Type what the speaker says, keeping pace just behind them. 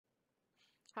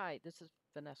Hi, this is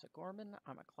Vanessa Gorman.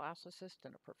 I'm a class assistant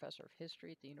and a professor of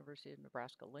history at the University of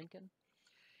Nebraska-Lincoln.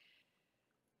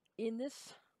 In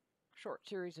this short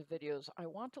series of videos, I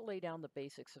want to lay down the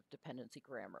basics of dependency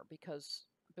grammar because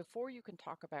before you can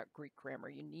talk about Greek grammar,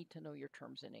 you need to know your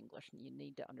terms in English and you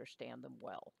need to understand them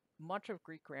well. Much of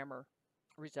Greek grammar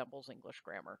resembles English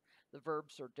grammar. The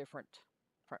verbs are different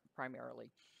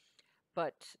primarily,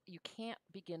 but you can't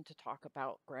begin to talk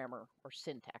about grammar or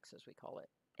syntax, as we call it,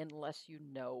 unless you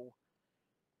know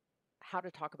how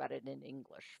to talk about it in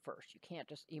English first. You can't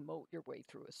just emote your way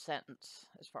through a sentence,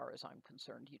 as far as I'm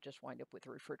concerned. You just wind up with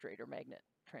refrigerator magnet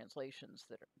translations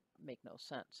that make no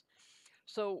sense.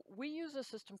 So we use a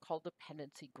system called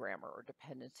dependency grammar or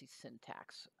dependency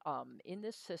syntax. In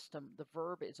this system, the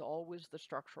verb is always the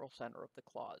structural center of the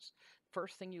clause.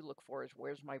 First thing you look for is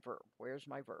where's my verb? Where's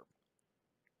my verb?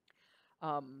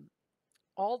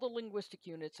 All the linguistic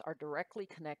units are directly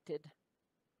connected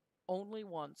only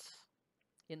once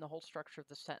in the whole structure of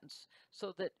the sentence,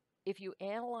 so that if you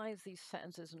analyze these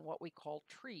sentences in what we call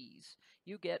trees,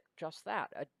 you get just that,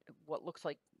 what looks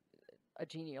like a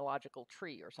genealogical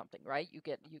tree or something, right? You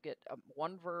get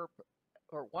one verb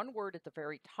or one word at the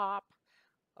very top,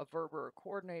 a verb or a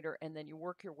coordinator, and then you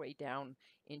work your way down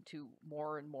into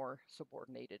more and more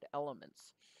subordinated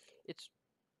elements. It's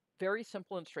very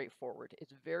simple and straightforward.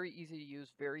 It's very easy to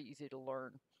use, very easy to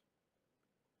learn.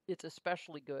 It's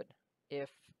especially good if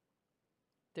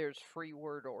there's free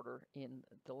word order in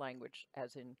the language,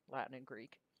 as in Latin and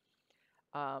Greek.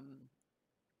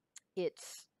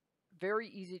 It's very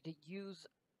easy to use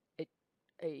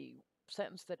a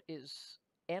sentence that is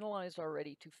analyzed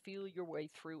already to feel your way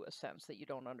through a sentence that you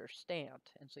don't understand.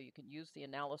 And so you can use the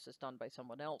analysis done by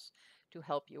someone else to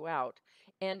help you out.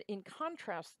 And in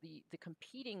contrast, the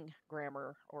competing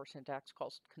grammar or syntax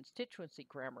called constituency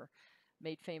grammar,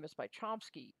 made famous by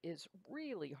Chomsky, is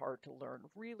really hard to learn,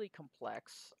 really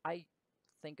complex. I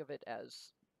think of it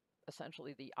as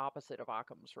essentially the opposite of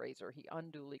Occam's razor. He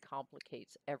unduly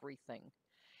complicates everything.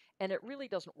 And it really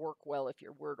doesn't work well if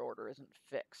your word order isn't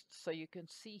fixed. So you can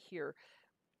see here,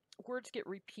 words get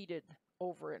repeated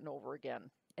over and over again.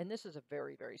 And this is a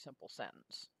very, very simple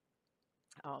sentence.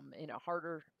 In a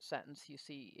harder sentence, you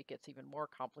see it gets even more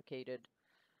complicated.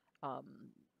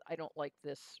 I don't like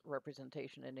this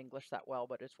representation in English that well,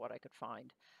 but it's what I could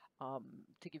find.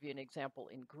 To give you an example,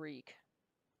 in Greek,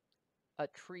 a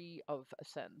tree of a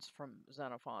sentence from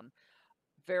Xenophon,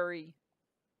 very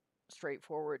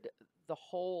straightforward. The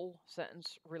whole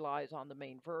sentence relies on the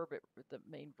main verb. The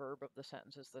main verb of the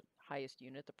sentence is the highest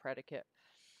unit, the predicate.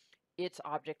 Its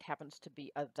object happens to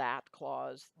be a that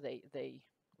clause. They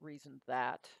reasoned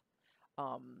that.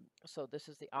 So this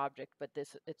is the object, but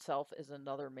this itself is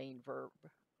another main verb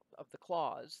of the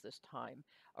clause this time,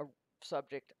 a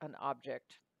subject, an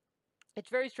object. It's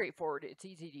very straightforward. It's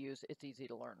easy to use. It's easy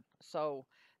to learn. So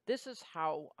this is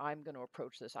how I'm going to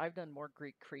approach this. I've done more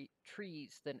Greek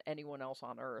trees than anyone else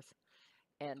on earth,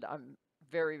 and I'm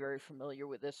very, very familiar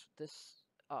with this. This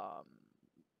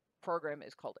program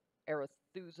is called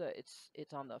Arethusa.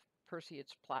 It's on the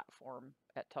Perseus platform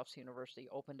at Tufts University,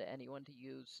 open to anyone to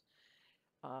use.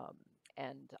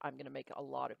 And I'm going to make a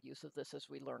lot of use of this as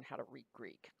we learn how to read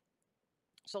Greek.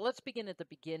 So let's begin at the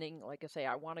beginning. Like I say,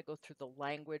 I want to go through the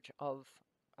language of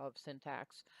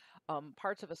syntax.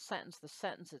 Parts of a sentence. The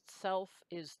sentence itself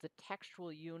is the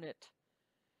textual unit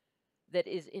that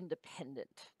is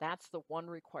independent. That's the one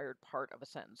required part of a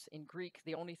sentence. In Greek,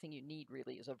 the only thing you need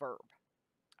really is a verb.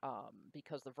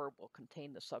 Because the verb will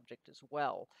contain the subject as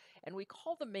well. And we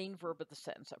call the main verb of the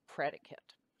sentence a predicate.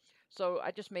 So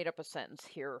I just made up a sentence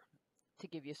here to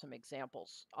give you some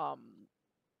examples.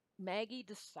 Maggie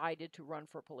decided to run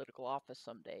for political office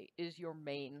someday is your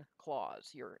main clause,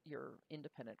 your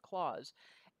independent clause.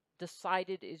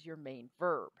 Decided is your main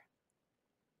verb.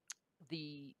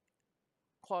 The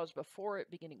clause before it,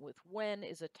 beginning with when,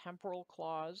 is a temporal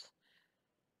clause,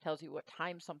 tells you what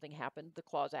time something happened. The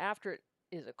clause after it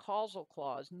is a causal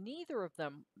clause. Neither of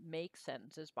them make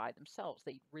sentences by themselves.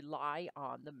 They rely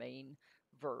on the main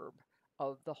verb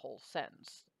of the whole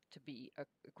sentence to be a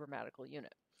grammatical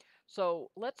unit. So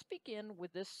let's begin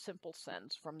with this simple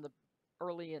sentence from the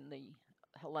early in the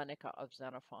Hellenica of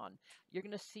Xenophon. You're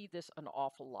going to see this an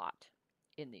awful lot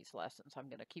in these lessons. I'm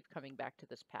going to keep coming back to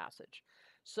this passage.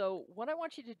 So what I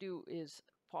want you to do is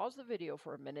pause the video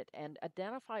for a minute and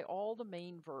identify all the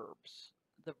main verbs,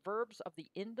 the verbs of the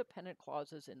independent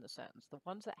clauses in the sentence, the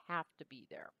ones that have to be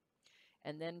there.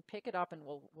 And then pick it up and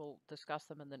we'll discuss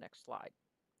them in the next slide.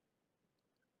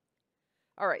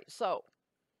 All right, so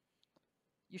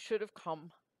you should have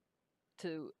come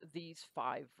to these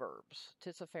 5 verbs.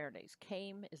 Tissaphernes,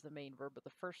 came, is the main verb of the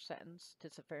first sentence.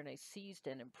 Tissaphernes, seized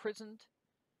and imprisoned,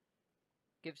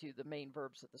 gives you the main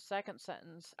verbs of the second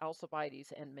sentence.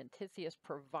 Alcibiades and Mentitheus,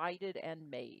 provided and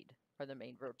made, are the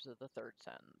main verbs of the third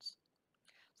sentence.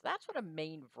 So that's what a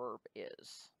main verb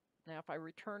is. Now, if I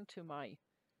return to my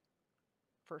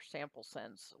first sample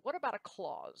sentence, what about a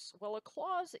clause? Well, a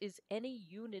clause is any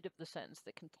unit of the sentence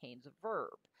that contains a verb.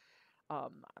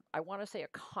 I want to say a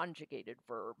conjugated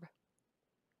verb.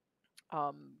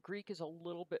 Greek is a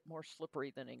little bit more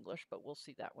slippery than English, but we'll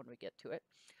see that when we get to it.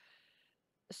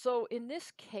 So in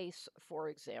this case, for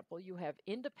example, you have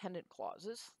independent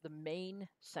clauses, the main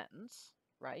sentence,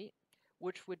 right?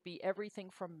 Which would be everything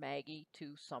from Maggie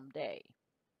to someday.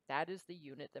 That is the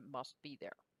unit that must be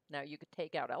there. Now, you could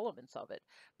take out elements of it,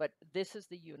 but this is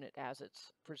the unit as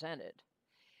it's presented.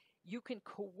 You can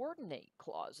coordinate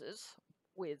clauses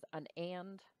with an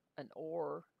and, an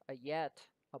or, a yet,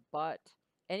 a but,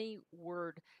 any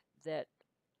word that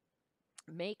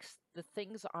makes the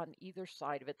things on either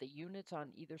side of it, the units on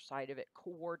either side of it,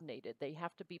 coordinated. They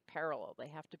have to be parallel. They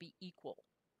have to be equal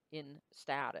in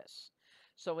status.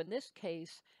 So in this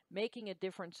case, making a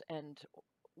difference and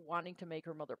wanting to make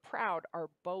her mother proud are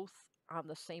both on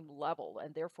the same level,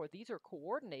 and therefore these are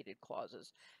coordinated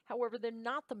clauses. However, they're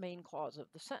not the main clause of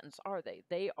the sentence, are they?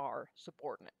 They are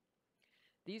subordinate.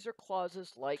 These are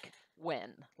clauses like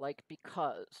when, like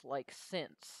because, like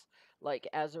since, like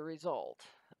as a result,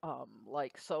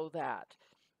 like so that.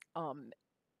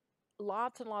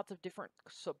 Lots and lots of different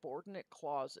subordinate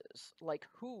clauses, like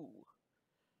who,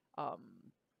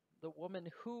 the woman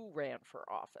who ran for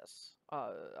office,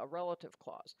 a relative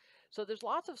clause. So there's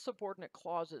lots of subordinate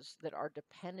clauses that are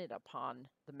dependent upon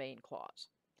the main clause.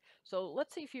 So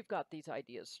let's see if you've got these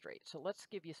ideas straight. So let's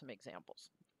give you some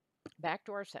examples. Back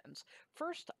to our sentence.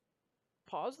 First,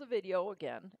 pause the video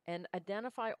again and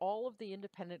identify all of the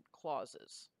independent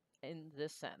clauses in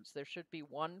this sentence. There should be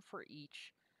one for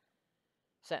each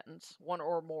sentence, one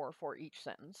or more for each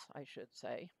sentence, I should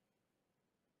say.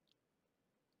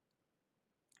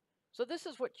 So this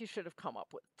is what you should have come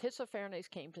up with. Tissaphernes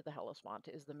came to the Hellespont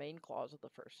is the main clause of the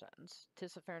first sentence.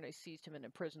 Tissaphernes seized him and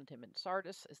imprisoned him in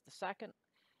Sardis is the second.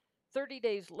 30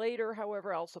 days later,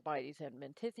 however, Alcibiades and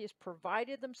Mentitheus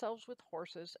provided themselves with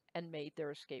horses and made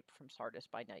their escape from Sardis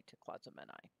by night to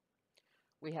Clazomenae.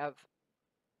 We have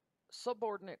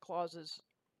subordinate clauses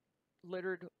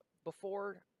littered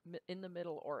before, in the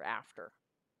middle, or after.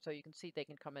 So you can see they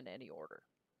can come in any order.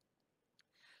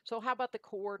 So how about the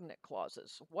coordinate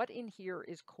clauses? What in here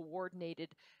is coordinated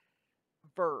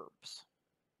verbs?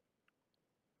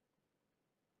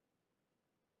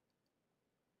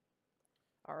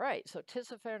 All right, so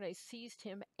Tissaphernes seized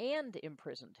him and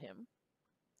imprisoned him.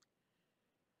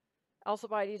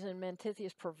 Alcibiades and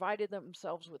Mentitheus provided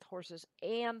themselves with horses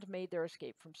and made their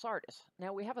escape from Sardis.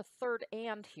 Now we have a third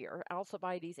and here,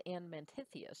 Alcibiades and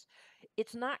Mentitheus.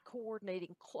 It's not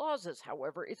coordinating clauses,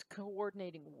 however, it's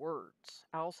coordinating words,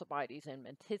 Alcibiades and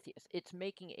Mentitheus. It's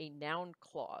making a noun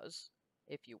clause,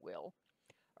 if you will,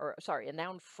 or sorry, a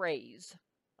noun phrase.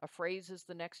 A phrase is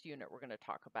the next unit we're going to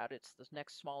talk about. It's the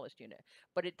next smallest unit,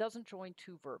 but it doesn't join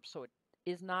two verbs, so it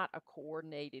is not a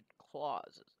coordinated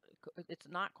clause. It's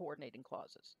not coordinating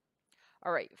clauses.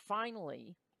 All right,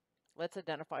 finally, let's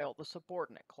identify all the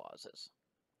subordinate clauses.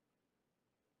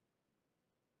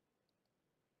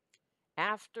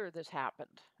 After this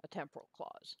happened, a temporal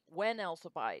clause. When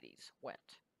Alcibiades went,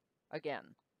 again,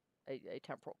 a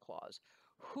temporal clause.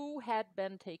 Who had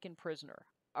been taken prisoner?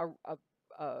 A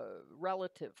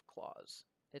relative clause.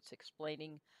 It's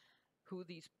explaining who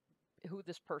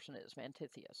this person is,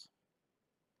 Mentitheus.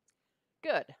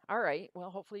 Good. All right.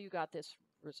 Well, hopefully you got this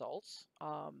results.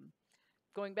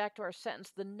 Going back to our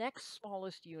sentence, the next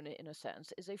smallest unit in a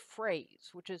sentence is a phrase,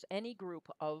 which is any group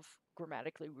of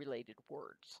grammatically related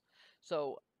words.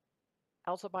 So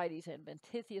Alcibiades and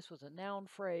Mentitheus was a noun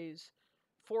phrase.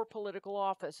 For political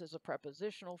office is a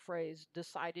prepositional phrase.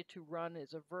 Decided to run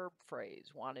is a verb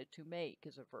phrase. Wanted to make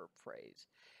is a verb phrase.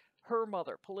 Her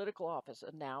mother, political office,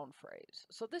 a noun phrase.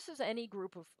 So this is any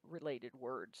group of related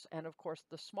words. And of course,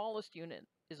 the smallest unit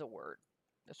is a word,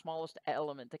 the smallest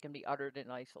element that can be uttered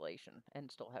in isolation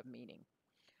and still have meaning.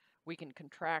 We can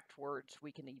contract words.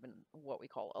 We can even what we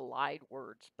call allied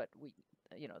words, but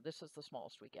this is the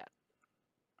smallest we get.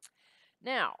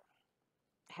 Now,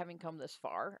 having come this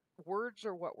far, words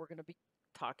are what we're going to be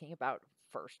talking about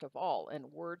first of all. And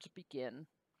words begin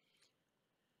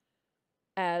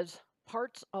as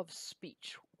parts of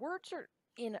speech. Words are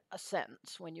in a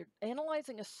sentence. When you're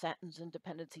analyzing a sentence in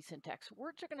dependency syntax,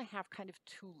 words are going to have kind of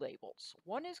two labels.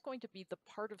 One is going to be the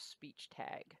part of speech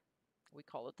tag, We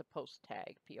call it the post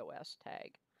tag, POS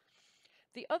tag.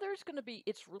 The other is going to be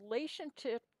its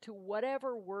relationship to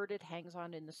whatever word it hangs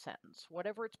on in the sentence,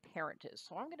 whatever its parent is.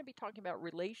 So I'm going to be talking about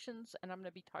relations, and I'm going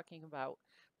to be talking about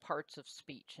parts of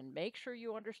speech. And make sure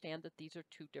you understand that these are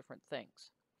two different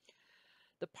things.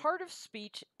 The part of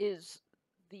speech is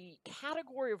the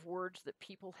category of words that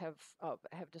people have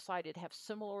decided have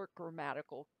similar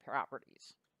grammatical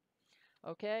properties.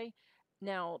 Okay?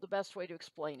 Now, the best way to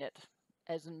explain it,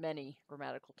 as in many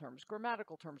grammatical terms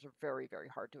are very, very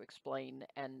hard to explain,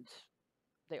 and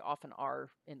they often are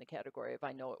in the category of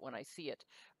I know it when I see it.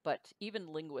 But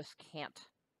even linguists can't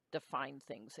define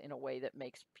things in a way that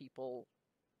makes people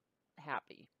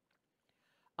happy.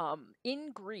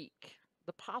 In Greek,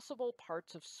 the possible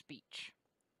parts of speech,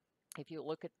 if you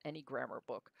look at any grammar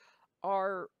book,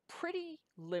 are pretty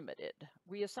limited.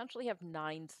 We essentially have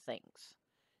 9 things: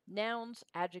 nouns,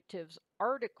 adjectives,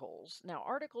 articles. Now,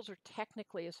 articles are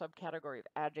technically a subcategory of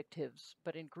adjectives,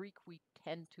 but in Greek we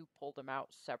tend to pull them out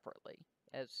separately,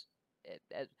 as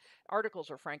articles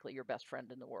are frankly your best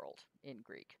friend in the world in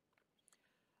Greek.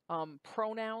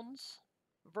 Pronouns,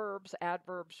 verbs,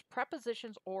 adverbs,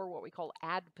 prepositions, or what we call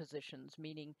adpositions,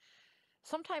 meaning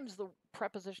sometimes the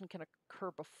preposition can occur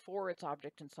before its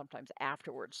object and sometimes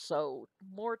afterwards. So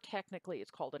more technically, it's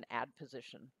called an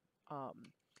adposition.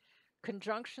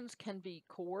 Conjunctions can be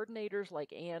coordinators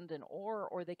like and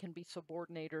or they can be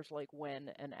subordinators like when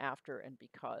and after and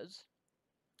because.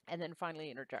 And then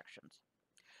finally, interjections.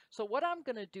 So what I'm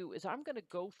going to do is I'm going to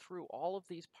go through all of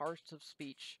these parts of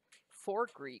speech for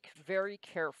Greek very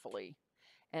carefully,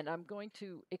 and I'm going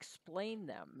to explain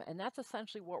them. And that's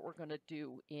essentially what we're going to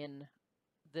do in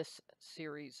this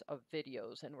series of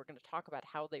videos, and we're going to talk about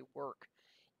how they work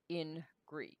in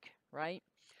Greek, right?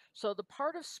 So the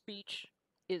part of speech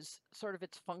is sort of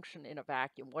its function in a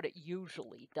vacuum, what it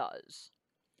usually does.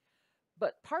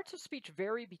 But parts of speech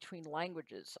vary between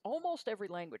languages. Almost every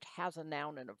language has a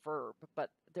noun and a verb, but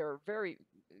there's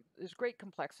great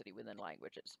complexity within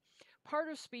languages. Part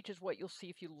of speech is what you'll see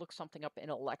if you look something up in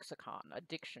a lexicon, a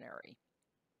dictionary.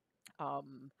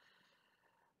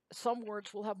 Some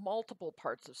words will have multiple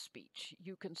parts of speech.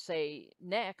 You can say,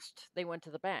 next, they went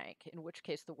to the bank, in which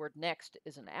case the word next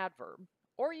is an adverb.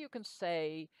 Or you can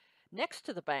say, next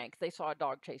to the bank, they saw a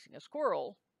dog chasing a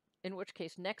squirrel, in which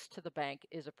case next to the bank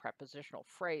is a prepositional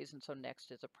phrase, and so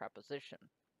next is a preposition.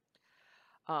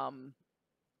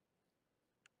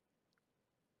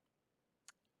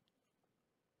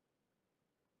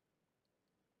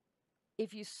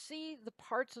 If you see the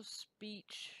parts of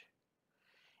speech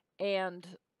and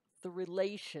the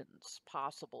relations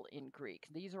possible in Greek,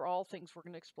 these are all things we're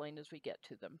going to explain as we get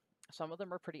to them. Some of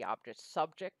them are pretty obvious.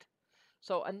 Subject.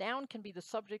 So a noun can be the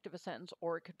subject of a sentence,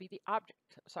 or it could be the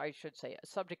object. So I should say a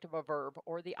subject of a verb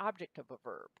or the object of a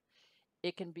verb.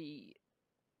 It can be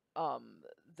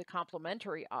the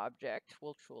complementary object,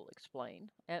 which we'll explain,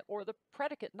 or the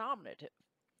predicate nominative.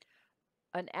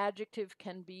 An adjective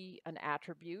can be an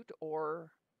attribute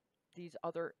or these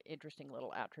other interesting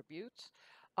little attributes.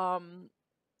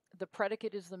 The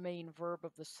predicate is the main verb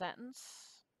of the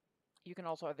sentence. You can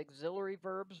also have auxiliary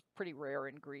verbs, pretty rare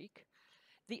in Greek.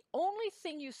 The only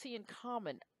thing you see in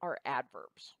common are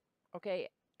adverbs. Okay,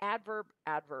 adverb,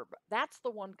 adverb. That's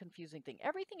the one confusing thing.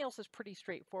 Everything else is pretty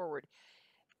straightforward.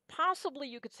 Possibly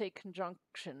you could say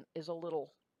conjunction is a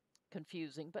little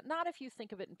confusing, but not if you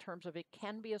think of it in terms of it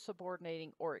can be a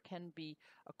subordinating or it can be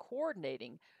a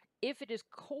coordinating. If it is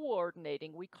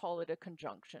coordinating, we call it a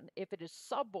conjunction. If it is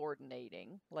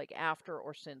subordinating, like after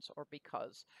or since or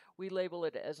because, we label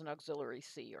it as an auxiliary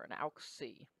C or an aux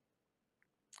C.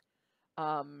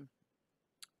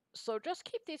 So just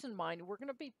keep these in mind. We're going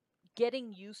to be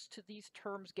getting used to these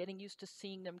terms, getting used to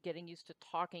seeing them, getting used to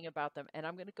talking about them, and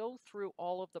I'm going to go through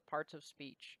all of the parts of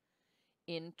speech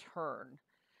in turn.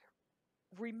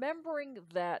 Remembering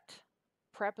that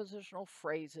prepositional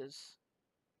phrases,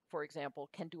 for example,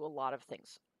 can do a lot of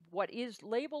things. What is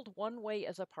labeled one way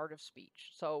as a part of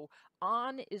speech. So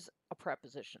on is a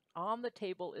preposition. On the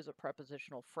table is a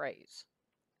prepositional phrase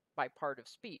by part of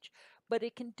speech. But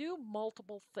it can do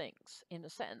multiple things in a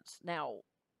sentence. Now,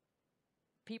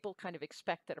 people kind of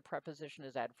expect that a preposition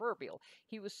is adverbial.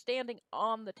 He was standing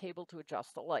on the table to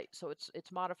adjust the light. So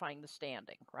it's modifying the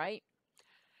standing, right?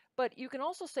 But you can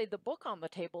also say the book on the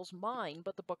table is mine,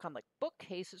 but the book on the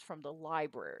bookcase is from the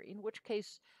library, in which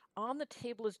case on the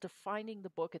table is defining the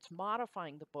book, it's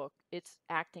modifying the book, it's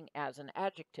acting as an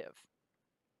adjective.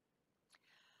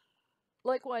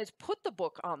 Likewise, put the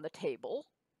book on the table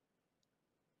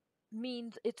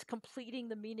means it's completing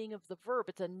the meaning of the verb.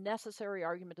 It's a necessary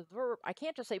argument of the verb. I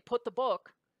can't just say put the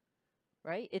book,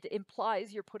 right? It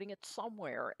implies you're putting it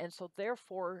somewhere, and so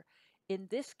therefore in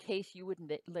this case, you would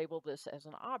label this as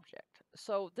an object.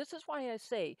 So this is why I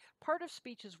say part of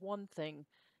speech is one thing,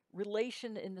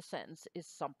 relation in the sentence is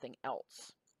something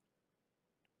else.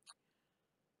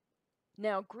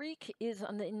 Now, Greek is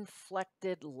an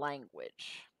inflected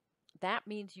language. That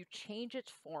means you change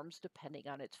its forms depending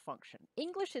on its function.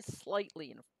 English is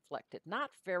slightly inflected,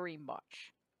 not very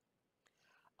much.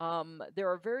 There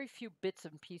are very few bits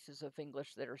and pieces of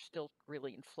English that are still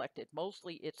really inflected.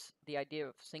 Mostly it's the idea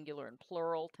of singular and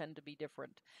plural tend to be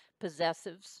different.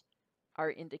 Possessives are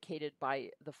indicated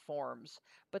by the forms,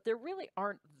 but there really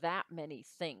aren't that many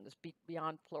things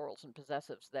beyond plurals and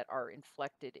possessives that are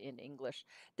inflected in English.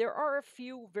 There are a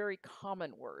few very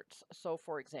common words. So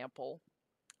for example,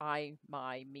 I,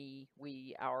 my, me,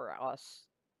 we, our, us,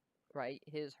 right?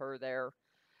 His, her, their.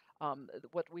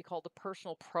 What we call the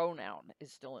personal pronoun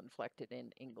is still inflected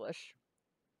in English.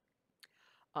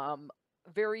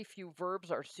 Very few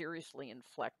verbs are seriously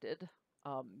inflected.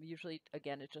 Usually,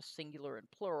 again, it's just singular and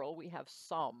plural. We have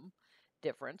some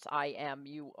difference. I am,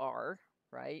 you are,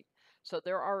 right? So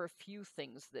there are a few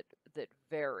things that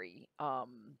vary,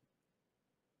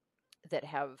 that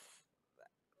have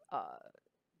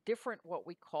different what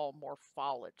we call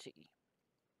morphology.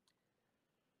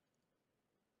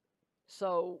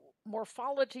 So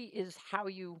morphology is how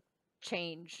you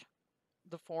change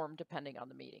the form depending on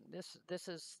the meaning. This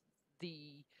is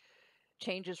the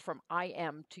changes from I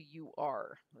am to you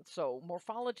are. So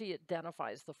morphology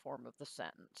identifies the form of the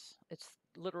sentence. It's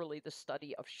literally the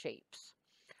study of shapes.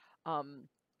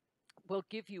 We'll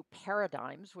give you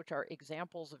paradigms, which are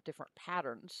examples of different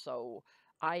patterns. So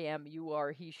I am, you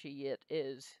are, he, she, it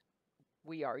is,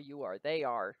 we are, you are, they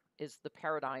are, is the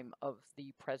paradigm of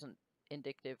the present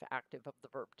indicative active of the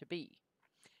verb to be.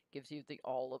 Gives you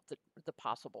all of the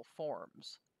possible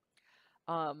forms.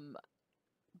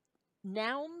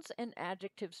 Nouns and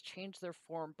adjectives change their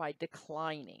form by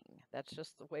declining. That's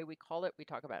just the way we call it. We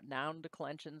talk about noun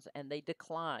declensions and they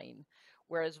decline,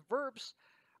 whereas verbs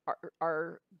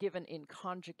are given in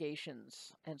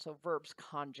conjugations, and so verbs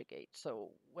conjugate.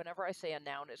 So whenever I say a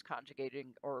noun is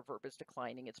conjugating or a verb is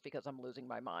declining, it's because I'm losing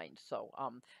my mind. So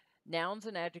nouns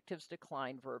and adjectives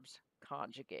decline, verbs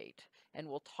conjugate. And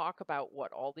we'll talk about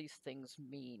what all these things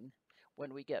mean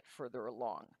when we get further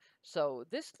along. So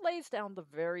this lays down the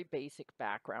very basic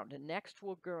background, and next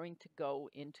we're going to go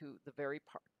into the very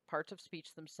parts of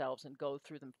speech themselves and go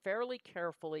through them fairly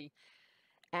carefully,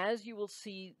 as you will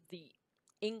see the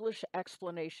English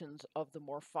explanations of the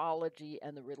morphology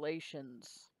and the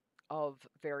relations of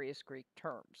various Greek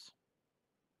terms.